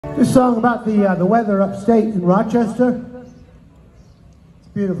This song about the weather upstate in Rochester. It's a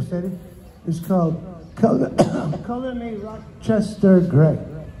beautiful city. It's called Color Me Rochester Gray.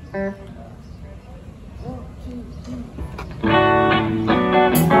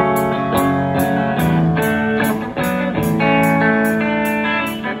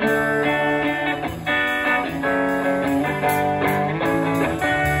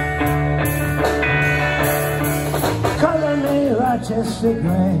 Color me Rochester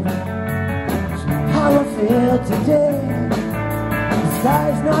Gray. How I feel today. The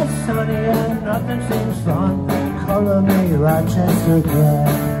sky's not sunny and nothing seems fun. Color me Rochester Gray.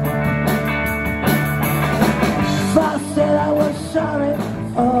 If I said I was sorry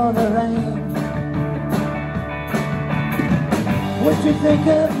for the rain, would you think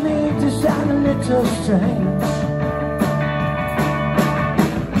of me to sound a little strange?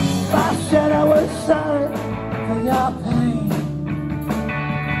 If I said I was sorry for your pain,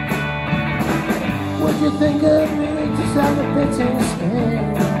 would you think of me to sound a bit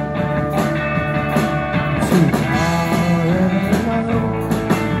insane?